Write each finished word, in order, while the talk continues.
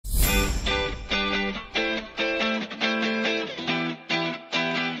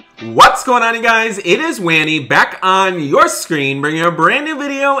What's going on, you guys? It is Wanny back on your screen, bringing a brand new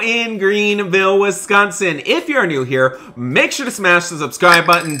video in Greenville, Wisconsin. If you're new here, make sure to smash the subscribe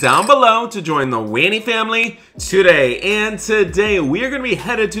button down below to join the Wanny family today. And today we are going to be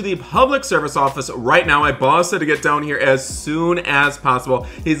headed to the public service office right now. My boss said to get down here as soon as possible.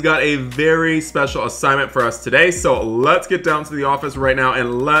 He's got a very special assignment for us today. So let's get down to the office right now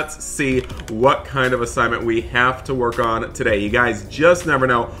and let's see what kind of assignment we have to work on today. You guys just never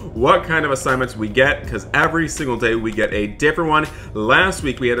know what kind of assignments we get, because every single day we get a different one. Last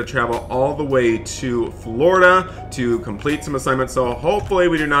week we had to travel all the way to Florida to complete some assignments, so hopefully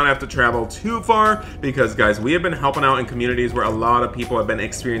we do not have to travel too far, because guys, we have been helping out in communities where a lot of people have been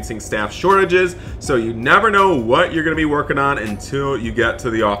experiencing staff shortages, so you never know what you're going to be working on until you get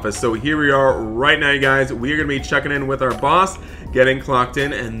to the office. So here we are right now, you guys. We are going to be checking in with our boss, getting clocked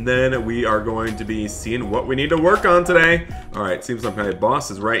in, and then we are going to be seeing what we need to work on today. All right, seems like my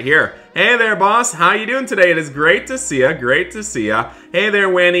boss is right here. Hey there, boss. How you doing today? It is great to see ya. Great to see ya. Hey there,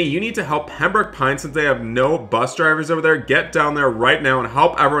 Wanny. You need to help Pembroke Pines since they have no bus drivers over there. Get down there right now and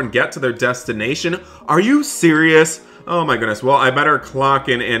help everyone get to their destination. Are you serious? Oh my goodness. Well, I better clock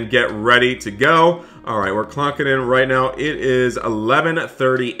in and get ready to go. All right, we're clocking in right now. It is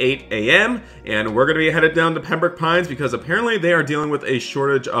 11:38 a.m. and we're going to be headed down to Pembroke Pines because apparently they are dealing with a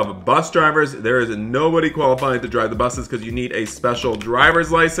shortage of bus drivers. There is nobody qualified to drive the buses because you need a special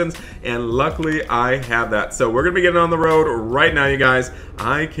driver's license, and luckily I have that. So we're going to be getting on the road right now, you guys.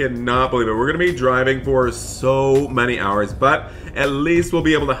 I cannot believe it. We're going to be driving for so many hours, but at least we'll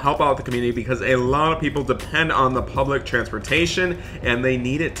be able to help out the community because a lot of people depend on the public transportation and they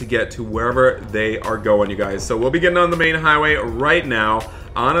need it to get to wherever they are going, you guys. So we'll be getting on the main highway right now.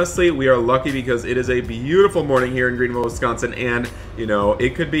 Honestly, we are lucky because it is a beautiful morning here in Greenville, Wisconsin, and you know,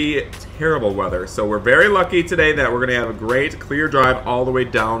 it could be terrible weather. So we're very lucky today that we're gonna have a great clear drive all the way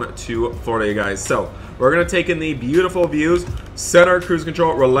down to Florida, you guys. So we're gonna take in the beautiful views, set our cruise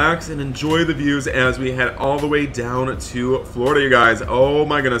control, relax, and enjoy the views as we head all the way down to Florida, you guys. Oh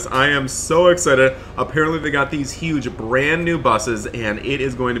my goodness, I am so excited. Apparently they got these huge brand new buses and it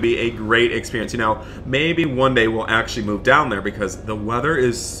is going to be a great experience. You know, maybe one day we'll actually move down there because the weather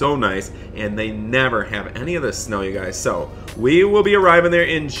is so nice and they never have any of the snow, you guys. So we will be arriving there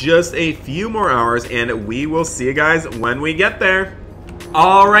in just a few more hours and we will see you guys when we get there.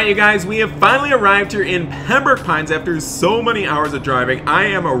 Alright, you guys, we have finally arrived here in Pembroke Pines after so many hours of driving. I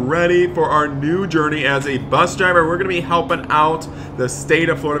am ready for our new journey as a bus driver. We're going to be helping out the state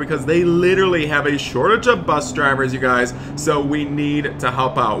of Florida because they literally have a shortage of bus drivers, you guys, so we need to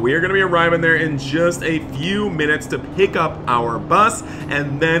help out. We are going to be arriving there in just a few minutes to pick up our bus,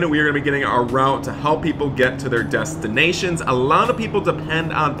 and then we are going to be getting our route to help people get to their destinations. A lot of people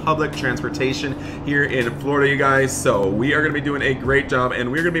depend on public transportation here in Florida, you guys, so we are going to be doing a great job, and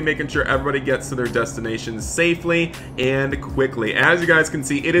we're going to be making sure everybody gets to their destinations safely and quickly. As you guys can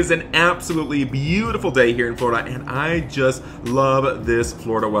see, it is an absolutely beautiful day here in Florida, and I just love this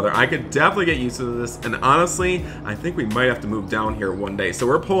Florida weather. I could definitely get used to this, and honestly, I think we might have to move down here one day. So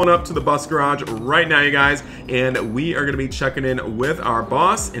we're pulling up to the bus garage right now, you guys, and we are going to be checking in with our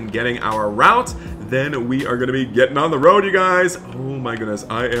boss and getting our route. Then we are going to be getting on the road, you guys. Oh my goodness,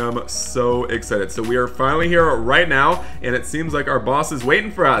 I am so excited. So we are finally here right now, and it seems like our boss is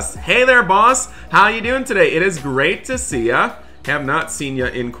waiting for us. Hey there, boss. How you doing today? It is great to see ya. Have not seen you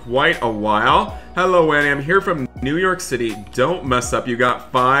in quite a while. Hello, Wanny. I'm here from New York City. Don't mess up. You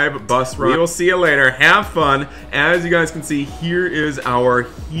got 5 bus rides. We will see you later. Have fun. As you guys can see, here is our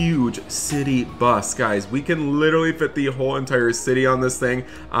huge city bus. Guys, we can literally fit the whole entire city on this thing.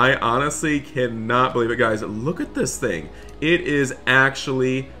 I honestly cannot believe it, guys. Look at this thing. It is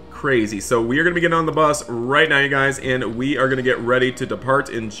actually crazy. So we are going to be getting on the bus right now, you guys, and we are going to get ready to depart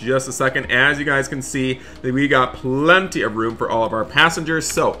in just a second. As you guys can see, we got plenty of room for all of our passengers.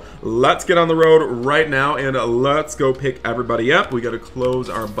 So let's get on the road right now and let's go pick everybody up. We got to close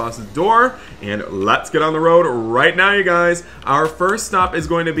our bus door and let's get on the road right now, you guys. Our first stop is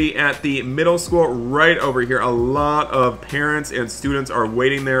going to be at the middle school right over here. A lot of parents and students are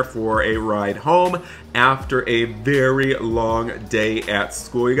waiting there for a ride home after a very long day at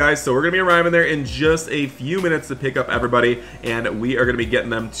school, you guys. So we're gonna be arriving there in just a few minutes to pick up everybody, and we are gonna be getting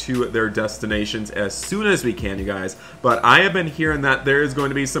them to their destinations as soon as we can, you guys. But I have been hearing that there is going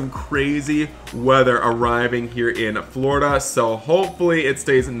to be some crazy weather arriving here in Florida, so hopefully it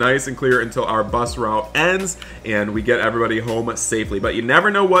stays nice and clear until our bus route ends and we get everybody home safely. But you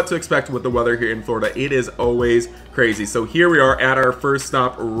never know what to expect with the weather here in Florida. It is always crazy. So here we are at our first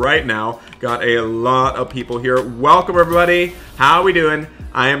stop right now. Got a lot of people here. Welcome, everybody. How we doing?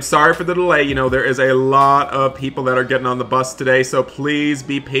 I am sorry for the delay. You know, there is a lot of people that are getting on the bus today, so please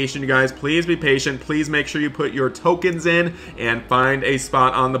be patient, you guys. Please be patient. Please make sure you put your tokens in and find a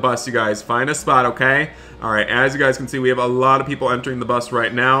spot on the bus, you guys. Find a spot, okay? All right, as you guys can see, we have a lot of people entering the bus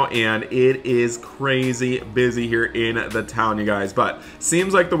right now, and it is crazy busy here in the town, you guys. But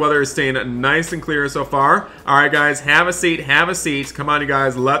seems like the weather is staying nice and clear so far. All right, guys, have a seat, have a seat. Come on, you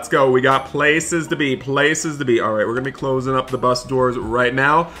guys, let's go. We got places to be, places to be. All right, we're gonna be closing up the bus doors right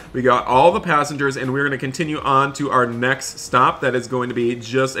now. We got all the passengers, and we're gonna continue on to our next stop. That is going to be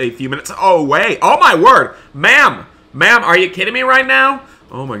just a few minutes. Oh, wait, oh my word, ma'am, are you kidding me right now?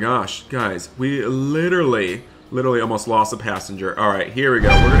 Oh my gosh, guys, we literally almost lost a passenger. All right, here we go.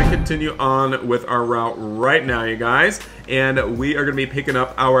 We're gonna continue on with our route right now, you guys, and we are gonna be picking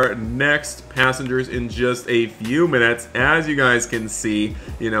up our next passengers in just a few minutes. As you guys can see,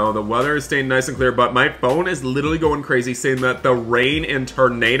 you know, the weather is staying nice and clear, but my phone is literally going crazy saying that the rain and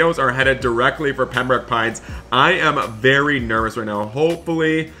tornadoes are headed directly for Pembroke Pines. I am very nervous right now.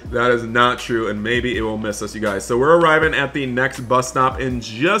 Hopefully that is not true, and maybe it will miss us, you guys. So we're arriving at the next bus stop in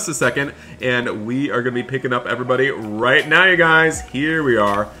just a second, and we are gonna be picking up everybody right now, you guys. Here we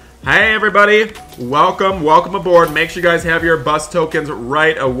are. Hey everybody, welcome aboard. Make sure you guys have your bus tokens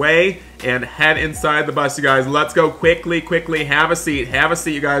right away and head inside the bus, you guys. Let's go quickly, have a seat,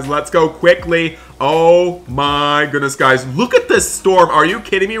 you guys. Let's go quickly. Oh my goodness, guys, look at this storm. Are you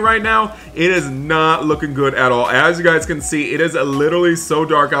kidding me right now? It is not looking good at all. As you guys can see, it is literally so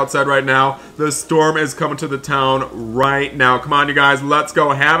dark outside right now. The storm is coming to the town right now. Come on, you guys, let's go.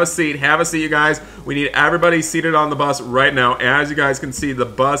 Have a seat, you guys. We need everybody seated on the bus right now. As you guys can see, the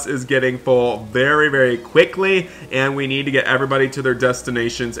bus is getting full very quickly, and we need to get everybody to their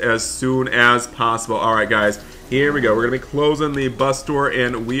destinations as soon as possible. All right, guys, here we go. We're gonna be closing the bus door,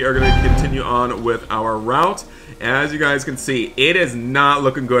 and we are gonna continue on with our route. As you guys can see, it is not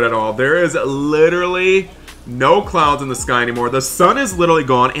looking good at all. There is literally no clouds in the sky anymore. The sun is literally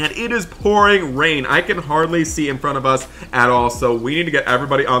gone, and it is pouring rain. I can hardly see in front of us at all. So we need to get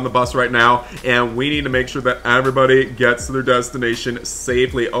everybody on the bus right now, and we need to make sure that everybody gets to their destination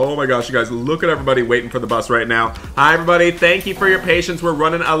safely. Oh my gosh, you guys, look at everybody waiting for the bus right now. Hi everybody, thank you for your patience. We're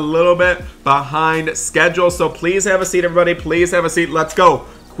running a little bit behind schedule, so please have a seat, everybody. Please have a seat. Let's go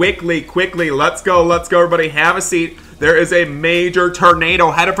quickly. Let's go, everybody. Have a seat. There is a major tornado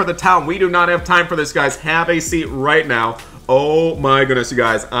headed for the town. We do not have time for this, guys. Have a seat right now. Oh my goodness, you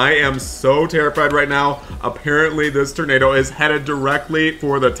guys. I am so terrified right now. Apparently, this tornado is headed directly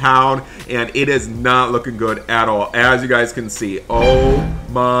for the town, and it is not looking good at all, as you guys can see. Oh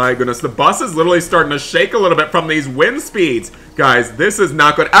my goodness. The bus is literally starting to shake a little bit from these wind speeds. Guys, this is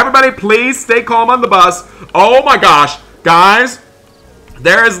not good. Everybody, please stay calm on the bus. Oh my gosh. Guys,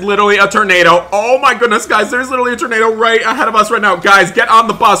 there is literally a tornado. Oh my goodness, guys, there's literally a tornado right ahead of us right now. Guys, get on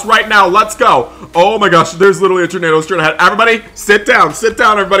the bus right now. Let's go. Oh my gosh, there's literally a tornado straight ahead. Everybody, sit down,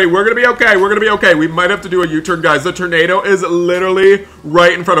 everybody. We're gonna be okay. We might have to do a U-turn, guys. The tornado is literally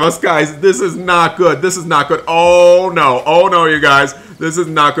right in front of us, guys. This is not good. Oh no, you guys. This is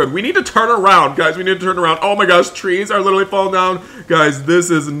not good. We need to turn around, guys. We need to turn around. Oh my gosh, trees are literally falling down. Guys, this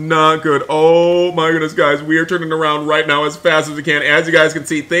is not good. Oh my goodness, guys. We are turning around right now as fast as we can. As you guys can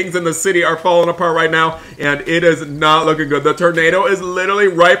see, things in the city are falling apart right now, and it is not looking good. The tornado is literally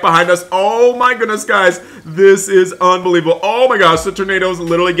right behind us. Oh my goodness, guys. This is unbelievable. Oh my gosh, the tornado is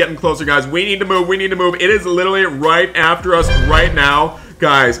literally getting closer, guys. We need to move. It is literally right after us right now.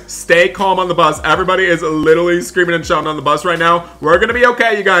 Guys, stay calm on the bus. Everybody is literally screaming and shouting on the bus right now. We're gonna be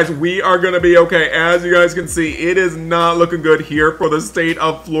okay, you guys. We are gonna be okay. As you guys can see, it is not looking good here for the state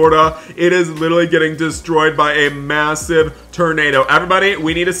of Florida. It is literally getting destroyed by a massive tornado. Everybody,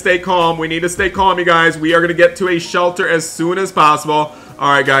 we need to stay calm. You guys. We are gonna get to a shelter as soon as possible.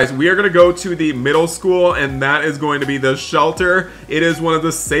 Alright guys, we are going to go to the middle school, and that is going to be the shelter. It is one of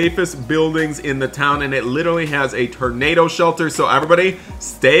the safest buildings in the town, and it literally has a tornado shelter. So everybody,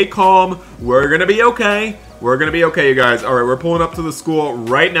 stay calm. We're going to be okay. You guys. Alright, we're pulling up to the school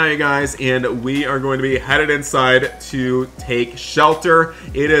right now, you guys, and we are going to be headed inside to take shelter.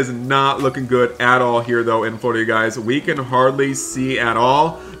 It is not looking good at all here, though, in Florida, you guys. We can hardly see at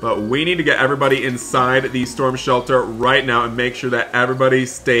all, but we need to get everybody inside the storm shelter right now and make sure that everybody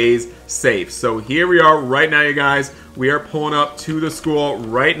stays safe. So here we are right now, you guys. We are pulling up to the school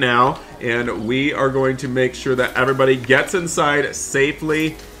right now, and we are going to make sure that everybody gets inside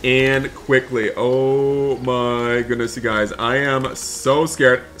safely and quickly. Oh my goodness, you guys. I am so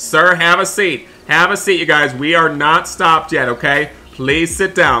scared. Sir, have a seat. You guys. We are not stopped yet, okay? Please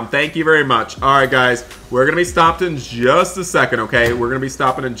sit down. Thank you very much. All right, guys. We're going to be stopped in just a second, okay? We're going to be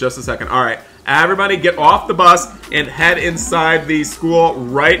stopping in just a second. All right. Everybody get off the bus and head inside the school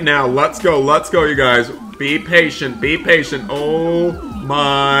right now. Let's go, you guys. Be patient, be patient. Oh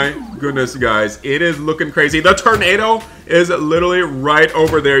my goodness, you guys. It is looking crazy. The tornado is literally right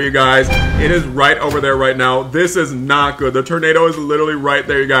over there, you guys. It is right over there right now. This is not good. The tornado is literally right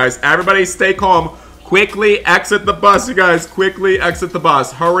there, you guys. Everybody stay calm. Quickly exit the bus, you guys. Quickly exit the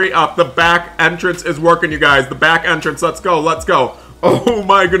bus. Hurry up. The back entrance is working, you guys. The back entrance. Let's go, let's go. Oh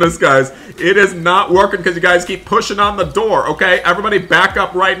my goodness, guys. It is not working because you guys keep pushing on the door, okay? Everybody back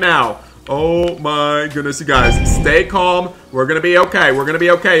up right now. Oh my goodness, you guys. Stay calm. We're gonna be okay. We're gonna be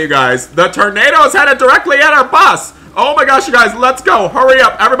okay, you guys. The tornado is headed directly at our bus. Oh my gosh, you guys. Let's go. Hurry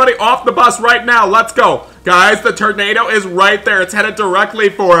up. Everybody off the bus right now. Let's go. Guys, the tornado is right there. It's headed directly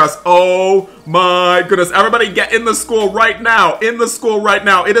for us. Oh my goodness. Everybody get in the school right now. In the school right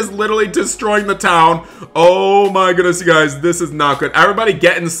now. It is literally destroying the town. Oh my goodness, you guys. This is not good. Everybody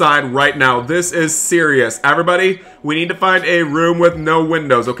get inside right now. This is serious. Everybody, we need to find a room with no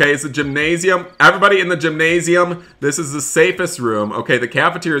windows, okay? It's a gymnasium. Everybody in the gymnasium. This is the safest room. Okay, the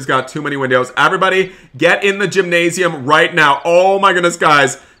cafeteria's got too many windows. Everybody get in the gymnasium right now. Oh my goodness,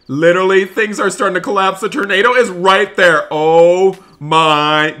 guys. Literally, things are starting to collapse. The tornado is right there. Oh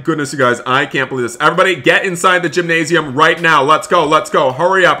my goodness, you guys. I can't believe this. Everybody get inside the gymnasium right now. Let's go. Let's go.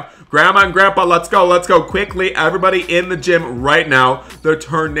 Hurry up. Grandma and Grandpa, let's go. Let's go. Quickly, everybody in the gym right now. The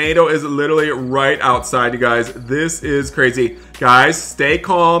tornado is literally right outside, you guys. This is crazy. Guys, stay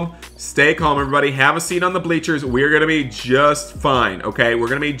calm. Stay calm, everybody. Have a seat on the bleachers. We're going to be just fine, okay? We're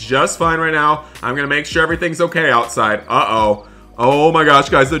going to be just fine right now. I'm going to make sure everything's okay outside. Uh-oh. Oh my gosh,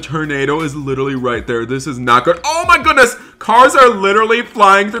 guys, the tornado is literally right there. This is not good. Oh my goodness! Cars are literally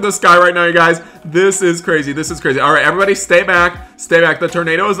flying through the sky right now, you guys. This is crazy. This is crazy. All right, everybody stay back. Stay back. The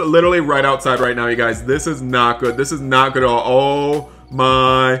tornado is literally right outside right now, you guys. This is not good. This is not good at all. Oh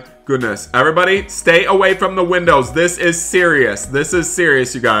my goodness. Everybody stay away from the windows. This is serious. This is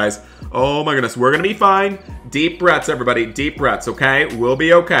serious, you guys. Oh my goodness. We're going to be fine. Deep breaths, everybody. Deep breaths, okay? We'll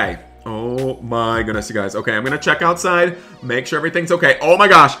be okay. Oh my goodness, you guys. Okay, I'm gonna check outside, make sure everything's okay. Oh my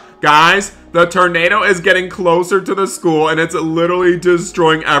gosh, guys, the tornado is getting closer to the school and it's literally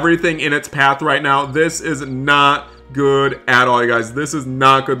destroying everything in its path right now. This is not good at all, you guys. This is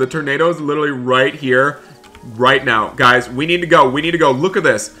not good. The tornado is literally right here, right now. Guys, we need to go. We need to go. Look at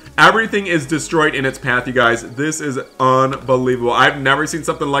this. Everything is destroyed in its path, you guys. This is unbelievable. I've never seen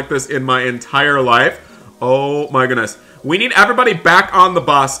something like this in my entire life. Oh my goodness. We need everybody back on the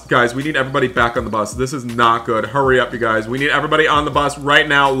bus. Guys, we need everybody back on the bus. This is not good. Hurry up, you guys. We need everybody on the bus right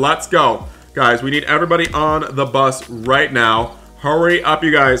now. Let's go. Guys, we need everybody on the bus right now. Hurry up,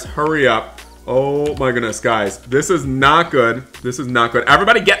 you guys. Hurry up. Oh my goodness, guys. This is not good. This is not good.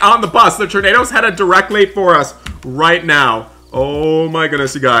 Everybody get on the bus. The tornado's headed directly for us right now. Oh my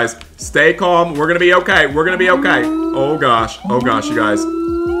goodness, you guys. Stay calm. We're gonna be okay. We're gonna be okay. Oh gosh. Oh gosh, you guys.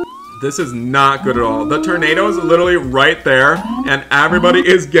 This is not good at all. The tornado is literally right there, and everybody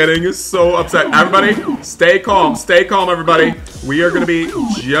is getting so upset. Everybody, stay calm. Stay calm, everybody. We are going to be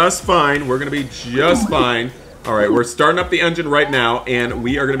just fine. We're going to be just fine. All right, we're starting up the engine right now, and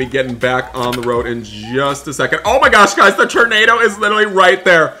we are going to be getting back on the road in just a second. Oh my gosh, guys, the tornado is literally right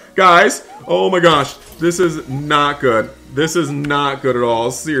there. Guys, oh my gosh, this is not good. This is not good at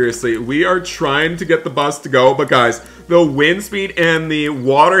all. Seriously, we are trying to get the bus to go, but guys, the wind speed and the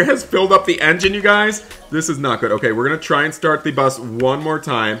water has filled up the engine, you guys. This is not good. Okay, we're going to try and start the bus one more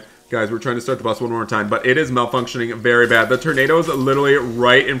time. Guys, we're trying to start the bus one more time, but it is malfunctioning very bad. The tornado is literally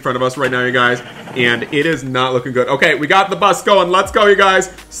right in front of us right now, you guys, and it is not looking good. Okay, we got the bus going. Let's go, you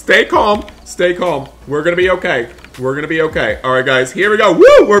guys. Stay calm. Stay calm. We're going to be okay. We're going to be okay. All right, guys, here we go.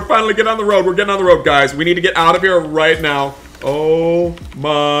 Woo! We're finally getting on the road. We're getting on the road, guys. We need to get out of here right now. Oh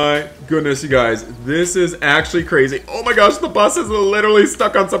my goodness, you guys. This is actually crazy. Oh my gosh, the bus is literally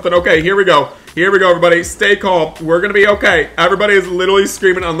stuck on something. Okay, here we go. Here we go, everybody. Stay calm. We're going to be okay. Everybody is literally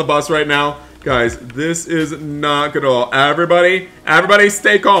screaming on the bus right now. Guys, this is not good at all. Everybody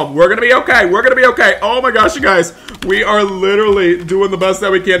stay calm. We're going to be okay. We're going to be okay. Oh my gosh, you guys. We are literally doing the best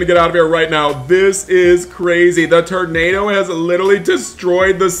that we can to get out of here right now. This is crazy. The tornado has literally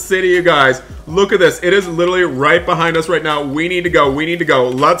destroyed the city, you guys. Look at this. It is literally right behind us right now. We need to go. We need to go.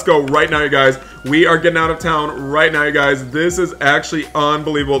 Let's go right now, you guys. We are getting out of town right now, you guys. This is actually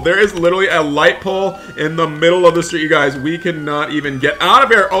unbelievable. There is literally a light pole in the middle of the street, you guys. We cannot even get out of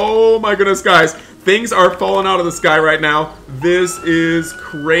here. Oh my goodness, guys. Things are falling out of the sky right now. This is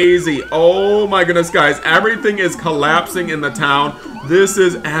crazy. Oh my goodness, guys. Everything is collapsing in the town. This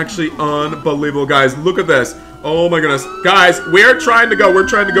is actually unbelievable, guys. Look at this. Oh my goodness. Guys, we're trying to go. We're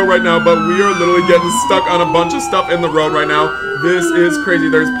trying to go right now, but we are literally getting stuck on a bunch of stuff in the road right now. This is crazy.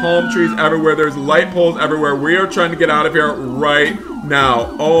 There's palm trees everywhere. There's light poles everywhere. We are trying to get out of here right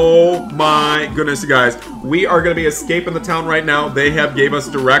now. Oh my goodness, you guys. We are going to be escaping the town right now. They have gave us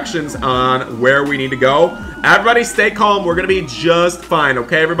directions on where we need to go. Everybody stay calm. We're going to be just fine.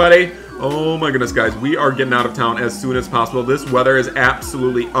 Okay, everybody? Oh my goodness, guys. We are getting out of town as soon as possible. This weather is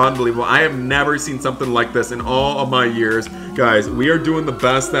absolutely unbelievable. I have never seen something like this in all of my years. Guys, we are doing the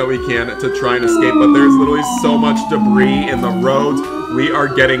best that we can to try and escape, but there's literally so much debris in the roads. We are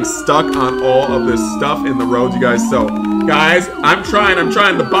getting stuck on all of this stuff in the roads, you guys. So, guys, I'm trying.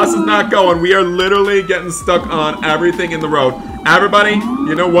 The bus is not going. We are literally getting stuck on everything in the road. Everybody,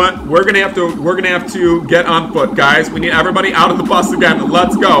 you know what? We're gonna have to get on foot, guys. We need everybody out of the bus again.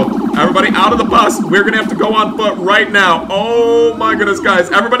 Let's go. Everybody out of the bus. We're gonna have to go on foot right now. Oh my goodness,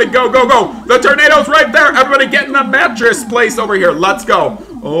 guys. Everybody go, go, go. The tornado's right there. Everybody get in the mattress place over here. Let's go.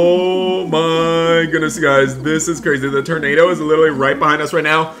 Oh my goodness, guys. This is crazy. The tornado is literally right behind us right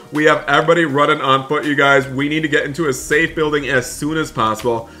now. We have everybody running on foot, you guys. We need to get into a safe building as soon as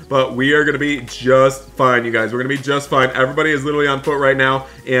possible, but we are going to be just fine, you guys. We're going to be just fine. Everybody is literally on foot right now,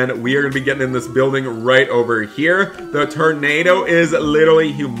 and we are going to be getting in this building right over here. The tornado is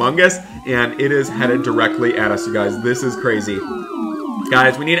literally humongous, and it is headed directly at us, you guys. This is crazy.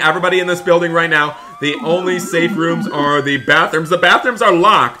 Guys, we need everybody in this building right now. The only safe rooms are the bathrooms. The bathrooms are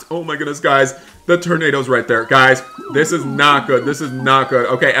locked. Oh my goodness, guys. The tornado's right there. Guys, this is not good. This is not good.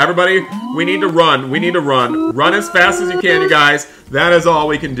 Okay, everybody, we need to run. We need to run. Run as fast as you can, you guys. That is all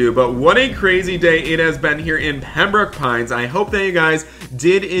we can do. But what a crazy day it has been here in Pembroke Pines. I hope that you guys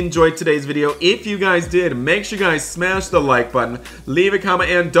did enjoy today's video. If you guys did, make sure you guys smash the like button, leave a comment,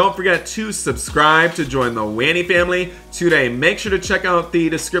 and don't forget to subscribe to join the Wanny family today. Make sure to check out the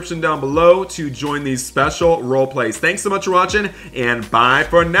description down below to join these special role plays. Thanks so much for watching, and bye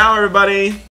for now, everybody.